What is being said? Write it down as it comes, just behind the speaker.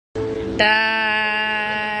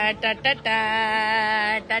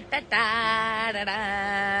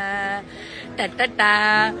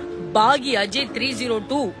Baaghi Ajay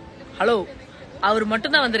 302 hello அவர்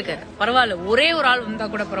மட்டும் தான் வந்திருக்காரு. பரவாயில்ல, ஒரே ஒரு ஆள் வந்தா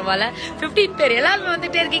கூட பரவாயில்ல. 15 பேர் எல்லாருமே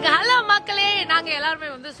வந்துட்டே இருக்கீங்க. ஹலோ மக்களே, நாங்க எல்லாருமே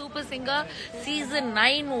வந்து சூப்பர் சிங்கர் சீசன்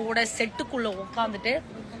 9 செட்டுக்குள்ள உட்காந்துட்டு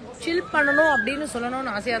சில் பண்ணணும் அப்படின்னு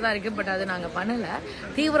சொல்லணும்னு ஆசையா தான் இருக்கு. பட் அது நாங்க பண்ணல,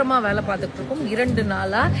 தீவிரமா வேலை பார்த்துட்டு இருக்கோம் 2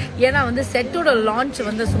 நாளா. ஏன்னா வந்து செட்டோட லான்ச்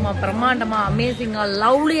வந்து சும்மா பிரம்மாண்டமா அமேசிங்கா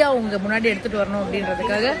லவ்லியா உங்க முன்னாடி எடுத்துட்டு வரணும்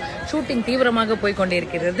அப்படின்றதுக்காக ஷூட்டிங் தீவிரமாக போய் கொண்டே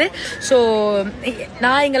இருக்கிறது. ஸோ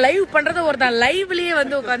நான் இங்க லைவ் பண்றத ஒருத்தன் லைவ்லயே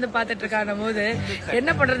வந்து உட்காந்து பார்த்துட்டு இருக்கான போது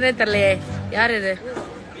என்ன பண்றதுனே தெரியலையே. யார் இது?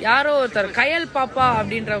 யாரோ ஒருத்தர் கயல் பாப்பா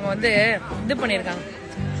அப்படின்றவங்க வந்து இது பண்ணிருக்காங்க.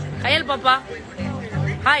 கயல் பாப்பா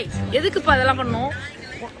ஹாய். எதுக்குப்பா அதெல்லாம் பண்ணணும்?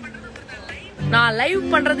 நான் லைவ்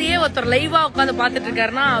பண்றதையே ஒருத்தர் லைவா உட்காந்து பாத்துட்டு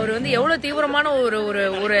இருக்காருன்னா அவர் வந்து எவ்வளவு தீவிரமான ஒரு ஒரு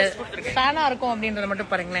ஒரு ஃபேனா இருக்கும் அப்படின்றத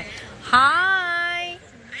மட்டும் பாருங்களேன். ஹாய்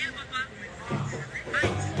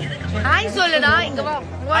ஹாய் சொல்லுடா. இங்க வா,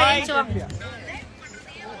 வா.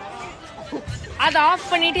 அத ஆஃப்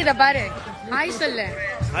பண்ணிட்டு இத பாரு. ஹாய் சொல்லு.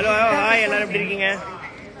 ஹலோ ஹாய், எல்லாரும் எப்படி இருக்கீங்க?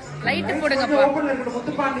 Light போடுங்கப்பா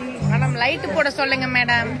madam. லைட் போட சொல்லுங்க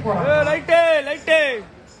மேடம்.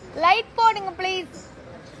 லைட் போடுங்க ப்ளீஸ்.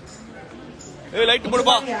 லைட்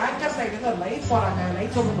போடுப்பா.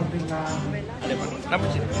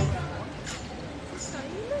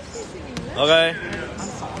 ஓகே,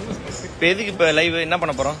 எதுக்கு இப்ப லைவ் என்ன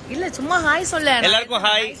பண்ண போறோம்? இல்ல சும்மா ஹாய் சொல்ல. எல்லாருக்கும்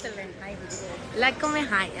ஹாய். எல்லாருக்குமே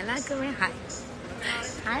ஹாய். எல்லாருக்குமே ஹாய்.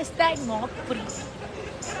 ஹேஷ்டாக் மோக்புரி.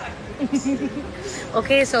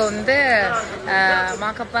 ஓகே, ஸோ வந்து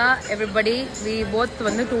மாக்கப்பா எவ்ரிபடி வி போத்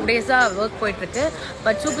வந்து 2 டேஸாக ஒர்க் போயிட்டுருக்கு.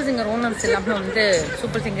 பட் சூப்பர் சிங்கர் ஓனர்ஸ் இல்லாமல் வந்து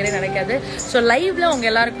சூப்பர் சிங்கரே நடக்காது. ஸோ லைவ்ல அவங்க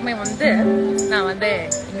எல்லாருக்குமே வந்து நான் வந்து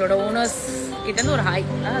எங்களோட ஓனர்ஸ் கிட்டேருந்து ஒரு ஹாய்.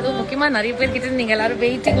 அதுவும் முக்கியமாக நிறைய பேர் கிட்ட நீங்கள் எல்லாரும்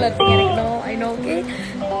வெயிட்டிங்ல இருக்கீங்க. I know. Okay,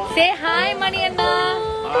 say hi money Anna.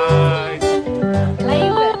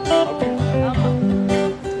 Live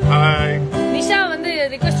Nisha வந்து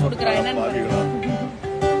ரிக்வெஸ்ட் கொடுக்குறா. என்னன்னு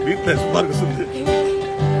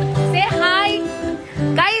say hi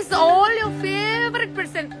guys, all your favorite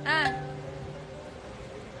person.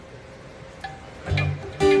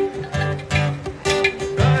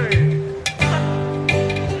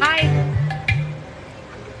 Hi.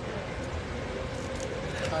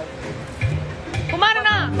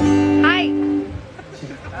 குமாரனா hi.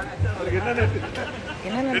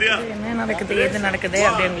 என்ன நடக்குது ஏது நடக்குது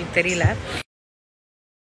அப்படி உங்களுக்கு தெரியல.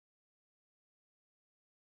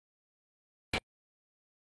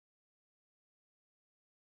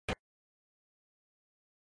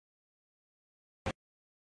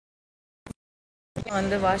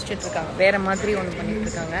 வந்து வாசிச்சுட்டு இருக்காங்க, வேற மாதிரி ஒன்று பண்ணிட்டு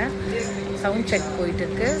இருக்காங்க. சவுண்ட் செக் போயிட்டு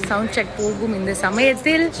இருக்கு. சவுண்ட் செக் போகும் இந்த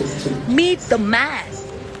சமயத்தில் meet the man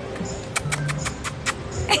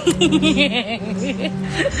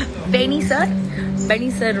Beni sir. Beni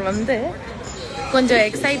sir வந்து கொஞ்சம்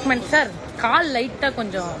எக்ஸைட்மெண்ட் சார். கால் லைட்டா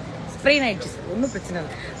கொஞ்சம் ஸ்ப்ரெயின் ஆயிடுச்சு சார், ஒன்றும் பிரச்சனை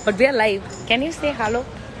இல்லை. But we are live. Can you say hello?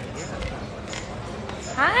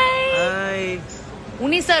 Hi.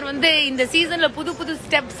 உனி sir வந்து இந்த சீசன்ல புது புது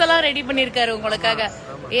ஸ்டெப்ஸ் எல்லாம் ரெடி பண்ணிருக்காரு உங்களுக்காக.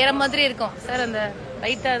 வேற மாதிரி இருக்கும் சார். அந்த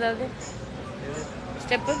ரைட்டா ஏதாவது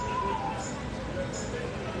step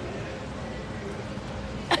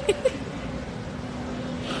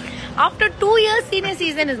after 2 years senior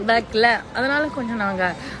season is பேக்ல. அதனால கொஞ்சம் நாங்க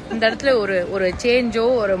இந்த இடத்துல ஒரு சேஞ்சோ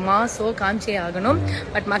ஒரு மாஸோ காமிச்சே ஆகணும்.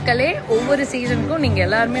 பட் மக்களே, ஒவ்வொரு சீசனுக்கும் நீங்க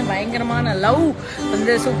எல்லாருமே பயங்கரமான லவ்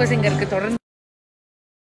வந்து சூப்பர் சிங்கருக்கு தொடர்ந்து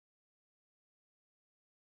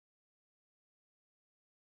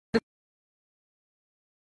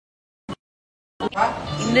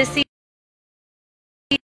இந்த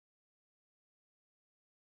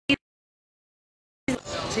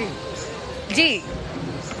G.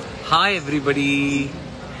 Hi everybody.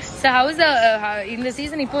 So how is the இந்த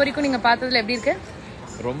சீசன் இப்போ வரைக்கும் நீங்க பார்த்ததுல எப்படி இருக்கு?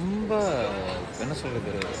 ரொம்ப என்ன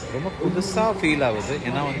சொல்றது, ரொம்ப புதுசா ஃபீல் ஆகுது.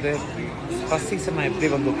 ஏன்னா வந்து ஃபர்ஸ்ட் சீசன் நான் எப்படி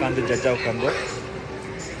வந்து உட்காந்து ஜட்ஜா உட்காந்து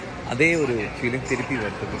அதே ஒரு ஃபீலிங் திருப்பி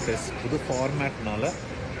வருது. பிகாஸ் புது ஃபார்மேட்னால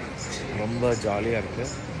ரொம்ப ஜாலியாக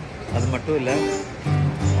இருக்குது. அது மட்டும் இல்லை,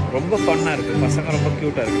 ரொம்ப ஃபன்னாக இருக்குது. பசங்க ரொம்ப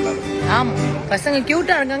க்யூட்டாக இருக்காங்க. ஆமாம், பசங்க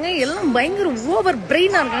க்யூட்டாக இருக்காங்க. எல்லாம் பயங்கர ஓவர்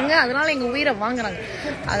பிரெயினாக இருக்காங்க. அதனால எங்கள் உயிரை வாங்குறாங்க.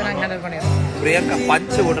 அதை நாங்கள் ஹேண்டில் பண்ணிடுறோம். பிரியங்கா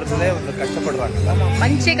பஞ்சு விடுறதுலே வந்து கஷ்டப்படுறாங்க.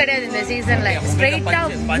 பஞ்சே கிடையாது இந்த சீசனில்.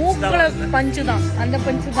 ஸ்ட்ரெயிட்டாக மூக்கில் பஞ்சு தான். அந்த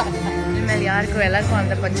பஞ்சு தான் இனிமேல் யாருக்கும் எல்லாருக்கும்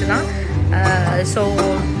அந்த பஞ்சு தான். ஸோ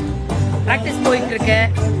ப்ராக்டிஸ் போயிட்டுருக்கு.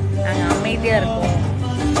 நாங்கள் அமைதியாக இருக்கோம்.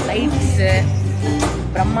 லைட்ஸு,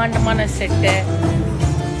 பிரம்மாண்டமான செட்டு,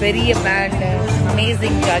 பெரிய பேண்டு,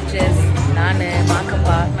 அமேசிங் ஜட்ஜஸ், நான்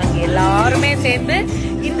மாக்கப்பா, நாங்கள் எல்லாருமே சேர்ந்து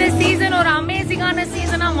இந்த சீசன் ஒரு அமேசிங் அமேசிங்கான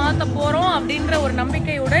சீசனா மாத்த போறோம் அப்படின்ற ஒரு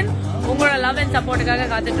நம்பிக்கையுடன் உங்களோட லவ் அண்ட் சப்போர்ட்டுக்காக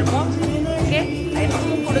காத்துட்டு இருப்போம். ஓகே,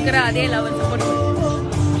 எப்பவும் கொடுக்குற அதே லவ் அண்ட் சப்போர்ட்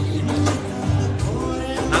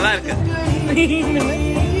நல்லா இருக்கு.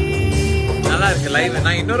 நல்லா இருக்கு லைவ்.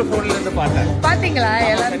 நான் இன்னொரு போன்ல இருந்து பார்த்தேன். பாத்தீங்களா?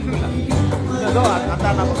 எல்லாரும்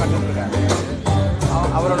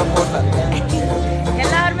அவரோட போன்ல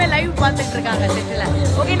எல்லாருமே லைவ் பாத்துட்டு இருக்காங்க செட்ல.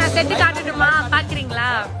 ஓகே, நான் செட் காட்டட்டுமா? பாக்குறீங்களா?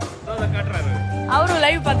 அவரும்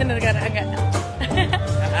லைவ் பாத்துட்டு இருக்காரு அங்க.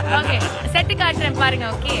 ஓகே, செட் காட்டுறேன் பாருங்க.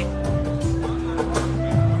 ஓகே,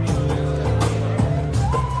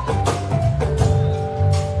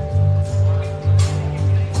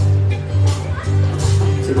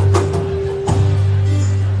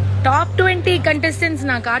 டாப் 20 கண்டஸ்டன்ஸ்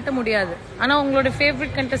நான் காட்ட முடியாது. ஆனா உங்களோட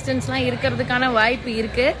ஃபேவரட் கண்டஸ்டன்ஸ்லாம் இருக்கிறதுக்கான வாய்ப்பு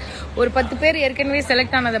இருக்கு. ஒரு 10 பேர் ஏற்கனவே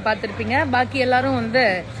செலக்ட் ஆனதை பார்த்துருப்பீங்க. பாக்கி எல்லாரும் வந்து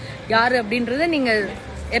யாரு அப்படின்றது நீங்க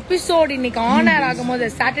எபிசோட் இன்னைக்கு ஆனர் ஆகும்போது,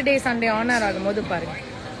 சாட்டர்டே சண்டே ஆனர் ஆகும்போது பாருங்க.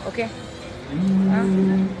 ஓகே,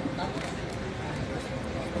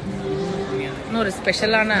 இன்னொரு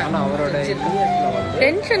ஸ்பெஷலான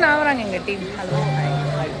டென்ஷன் ஆகுறாங்க எங்க டீம். ஹலோ,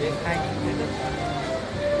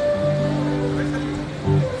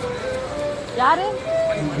 யாரு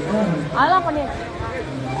அதெல்லாம் பண்ணி.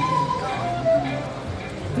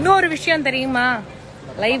 இன்னொரு விஷயம் தெரியுமா?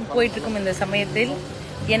 லைவ் போயிட்டு இருக்கும் இந்த சமயத்தில்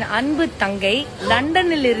என் அன்பு தங்கை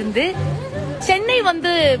லண்டனில் இருந்து சென்னை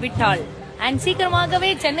வந்து விட்டாள். அண்ட் சீக்கிரமாகவே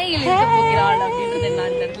சென்னையில் இருந்து போகிறாள் அப்படின்றது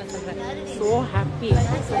நான் இந்த இடத்துல சொல்றேன். So happy.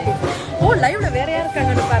 ஓ, லைவ்ல வேற யார்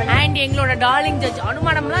இருக்காங்க பாருங்க. அண்ட் எங்களோட டார்லிங் ஜட்ஜ் அனு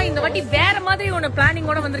மேடம்லாம் இந்த வாட்டி வேற மாதிரி ஒரு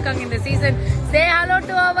பிளானிங்கோட வந்திருக்காங்க இந்த season. Say hello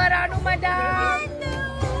to our Anu madam.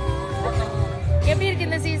 எப்படி இருக்கு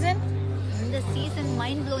இந்த சீசன்? இந்த சீசன்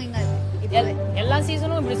மைண்ட் ப்ளோயிங்கா இருக்கு. எல்லா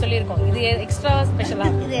சீசனும் இப்படி சொல்லியிருக்கோம். இது எக்ஸ்ட்ரா ஸ்பெஷலா?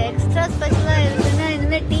 இது எக்ஸ்ட்ரா ஸ்பெஷலா இருக்குன்னா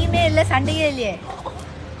இந்த டீமே இல்ல, சண்டையே இல்லையே.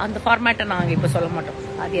 அந்த ஃபார்மேட்டை நாங்க இப்ப சொல்ல மாட்டோம்.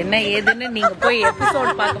 அது என்ன ஏதுன்னு நீங்க போய்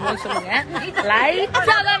எபிசோட் பார்க்கும்போது சொல்லுங்க.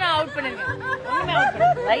 லைட்ஸா தான் நான் அவுட் பண்ணிருக்கேன். ஒண்ணுமே அவுட்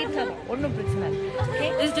பண்ணல. லைட்ஸா தான், ஒன்னும் பிரச்சனை இல்லை.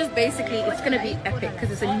 It's just basically it's going to be epic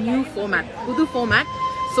because it's a new format. புது format.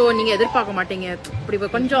 So நீங்க எதிர்பார்க்க மாட்டீங்க. இப்படி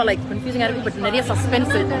கொஞ்சம் லைக் கன்ஃபியூசிங்கா இருக்கு, பட் நிறைய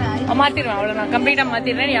சஸ்பென்ஸ் இருக்கு. மாத்திடுவேன், அவ்வளவு நான் கம்ப்ளீட்டா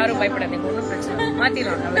மாத்திடுறேன். யாரும் பயப்படாதீங்க, ஒன்னும் பிரச்சனை.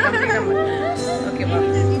 மாத்திடுவேன் நல்லா கம்ப்ளீட்டா. ஓகேவா?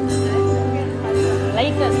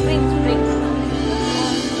 லைக் ஸ்ப்ரிங் ஸ்ப்ரிங்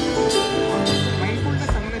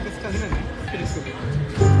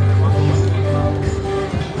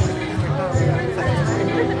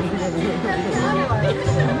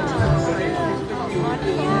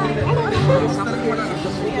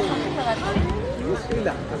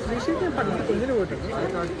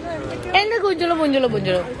என்ன குஞ்சலோ புஞ்சலோ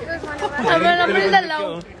புஞ்சலோ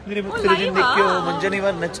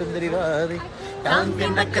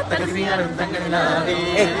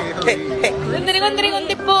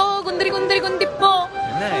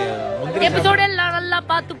எபிசோட் எல்லாம் நல்லா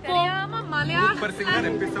பாத்துப்போ.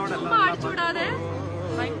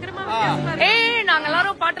 ஏய், நாங்க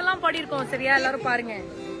எல்லாரும் பாட்டெல்லாம் பாடிருக்கோம். சரியா? எல்லாரும் பாருங்க.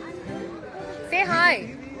 Say hi.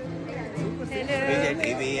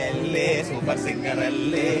 சூப்பர் சிங்கர்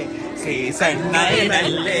அல்லே சீசன் 9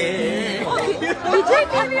 அல்லே விஜய்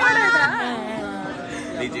டிவியோடதா?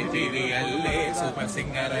 விஜய் டிவி அல்லே சூப்பர்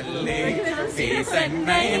சிங்கர் அல்லே சீசன்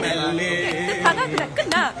 9 அல்லே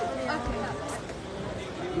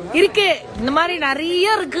இருக்கு. இந்த மாதிரி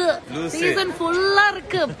நிறைய இருக்கு. சீசன் ஃபுல்லா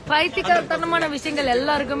இருக்கு. பைத்தியக்காரத்தனமான விஷயங்கள்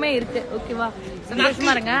எல்லாருக்குமே இருக்கு. ஓகேவா?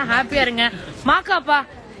 சந்தோஷமா இருங்க, ஹாப்பியா இருங்க. மாக்காப்பா,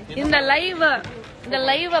 இந்த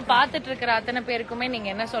லைவ பாத்துட்டு இருக்கிற அத்தனை பேருக்குமே நீங்க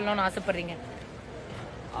என்ன சொல்லணும்னு ஆசைப்படுறீங்க?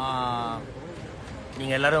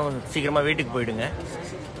 நீங்க எல்லாரும் சீக்கிரமா வீட்டுக்கு போயிடுங்க.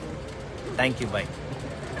 Thank you, by.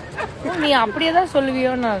 நீ அப்படியேதான்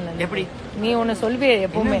சொல்லுவியோன்னு நான் நினைச்சேன். எப்படி? நீ ஒன்னு சொல்லுவிய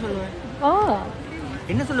எப்பவுமே.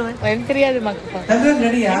 என்ன சொல்லுவேன்? எனக்கு தெரியாது மாக்கப்பா.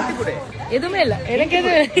 எதுவுமே இல்ல எனக்கு.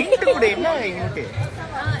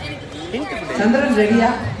 சந்திரன்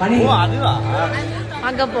ரெடியா? மணி அதுவா?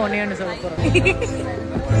 அங்க போனேன்னு சொல்ல போறோம்.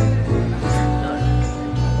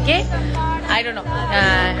 Okay, I don't know.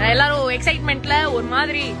 எல்லாரும் எக்ஸைட்மெண்ட்ல ஒரு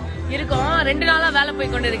மாதிரி இருக்கோம். 2 நாளா வேலை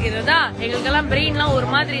போய் கொண்டு இருக்கிறதா எங்களுக்கெல்லாம் பிரெயின்லாம் ஒரு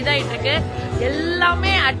மாதிரி இதாயிட்டு இருக்கு.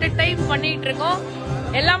 எல்லாமே அட் அ டைம் பண்ணிட்டு இருக்கோம்.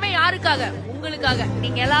 எல்லாமே யாருக்காக? உங்களுக்காக.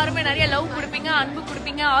 நீங்க எல்லாருமே நிறைய லவ் கொடுப்பீங்க, அன்பு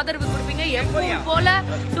கொடுப்பீங்க, ஆதரவு கொடுப்பீங்க. எப்பவும் போல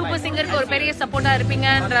சூப்பர் சிங்கருக்கு ஒரு பெரிய சப்போர்ட்டா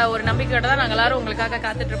இருப்பீங்கன்ற ஒரு நம்பிக்கையோட தான் நாங்க எல்லாரும் உங்களுக்காக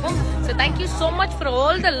காத்துட்டு இருப்போம். So thank you so much for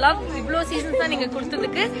all the love. இவ்வளோ சீசன்ஸ் தான் நீங்க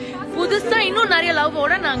கொடுத்ததுக்கு. புதுசா இன்னும் நிறைய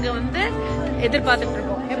லவ்வோட நாங்க வந்து எதிர்பார்த்துட்டு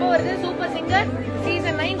இருக்கோம். எப்போ வருது super singer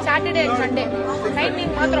season 9? Saturday and Sunday.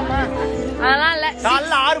 Timing மாத்திரமா? அதெல்லாம் இல்ல.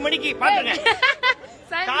 காலைல 6 மணிக்கு பாருங்க.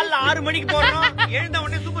 காலைல 6 மணிக்கு போறோம். எழுந்த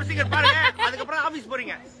உடனே சூப்பர் சிங்கர் பாருங்க. அதுக்கப்புறம் ஆபீஸ்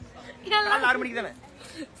போறீங்க. காலைல 6 மணிக்கு தானே?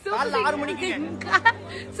 காலைல 6 மணிக்கு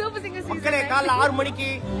சூப்பர் சிங்கர் மக்களே, காலைல 6 மணிக்கு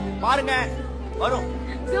பாருங்க. வரும்.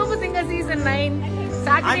 Super singer season 9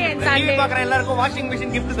 Saturday and TV Sunday. பார்க்குற எல்லாருக்கும் வாஷிங்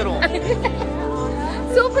மிஷின் gift தருவோம்.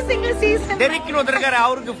 சூப்பர் சிங்கர் சீசன் டெரிக்னு ஒருத்தர் இருக்காரு,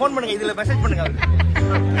 அவருக்கு ஃபோன் பண்ணுங்க, இதுல மெசேஜ் பண்ணுங்க அவருக்கு.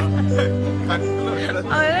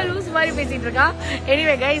 அவெல்லாம் லூஸ் மாதிரி பேசிட்டு இருக்கா.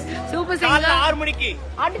 எனிவே கைஸ், சூப்பர் காலைல சிங்கர் 6 மணிக்கு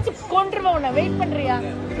அடிச்சு கொன்றுவா உன்னை. வெயிட் பண்றியா?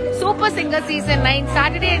 Super singer season 9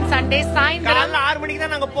 Saturday and Sunday சாயந்தரம் காலைல 6 மணிக்கு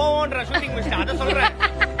தான் நாங்க போவோம்ன்ற ஷூட்டிங் மிஸ்டர் அத சொல்றேன்.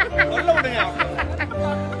 சொல்ல விடுங்க.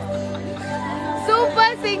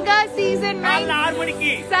 சூப்பர் சிங்கர் சீசன் 9 காலைல 6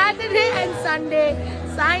 மணிக்கு சாட்டர்டே அண்ட் சண்டே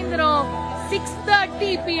சாயந்தரம்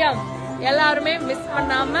 6:30 PM. எல்லாருமே மிஸ்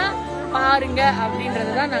பண்ணாம பாருங்க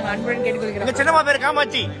அப்படின்றதுதான் நாங்க அன்புடன் எங்க கேட்டுக்கொள்கிறோம். சின்னம்மா பேர்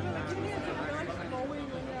காமாட்சி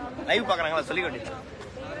லைவ் பாக்குறாங்களா சொல்லி வேண்டியது.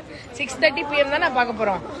 6:30 PM தான் நான் பார்க்க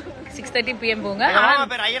போறோம். 6:30 PM போங்க. எங்க மாமா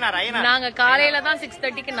பேர் ஐயனார். நாங்க காலையில தான்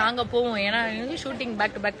 6:30க்கு நாங்க போவோம். ஏன்னா ஷூட்டிங்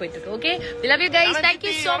பேக் டு பேக் போயிட்டு இருக்கு. Okay, we love you guys. Thank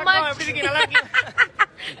you so much. எப்படி இருக்கீங்க? நல்லா இருக்கீங்க?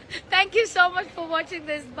 Thank you so much for watching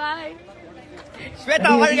this. Bye.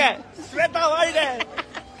 Shweta வாழ்க, ஸ்வேதா வாழ்க.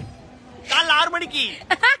 காலைல 6 மணிக்கு.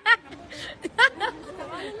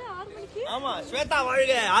 ஆமா, ஸ்வேதா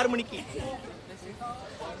வாழ்க 6 மணிக்கு.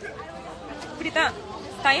 இப்படிதான்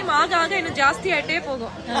டைம் ஆக ஆக இன்னும் ஜாஸ்தி ஆயிட்டே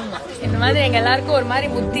போகும். இந்த மாதிரி எங்க எல்லாருக்கும் ஒரு மாதிரி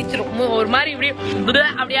முத்திச்சிரும். ஒரு மாதிரி இப்படி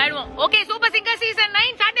அப்படி ஆயிடுவோம். Okay, super singer season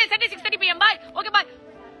 9 Saturday 6:30